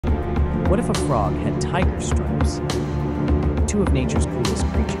What if a frog had tiger stripes? Two of nature's coolest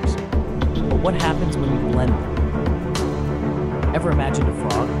creatures. But what happens when we blend them? Ever imagined a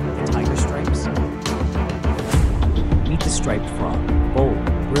frog with tiger stripes? Meet the striped frog. Bold,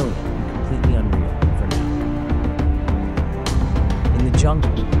 brilliant, and completely unreal for now. In the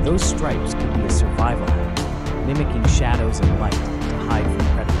jungle, those stripes could be a survival hack, mimicking shadows and light to hide from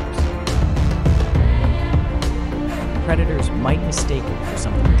predators. Predators might mistake it for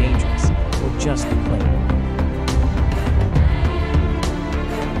something dangerous or just a play.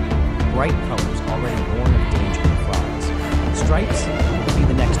 Bright colors already warn of danger to frogs. Stripes could be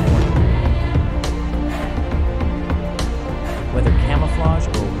the next warning. Whether camouflage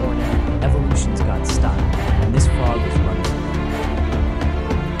or a warning, evolution's got style, and this frog is running.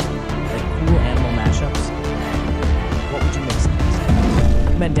 Like cool animal mashups? What would you mix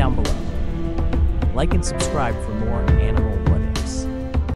next? Comment down below. Like and subscribe for more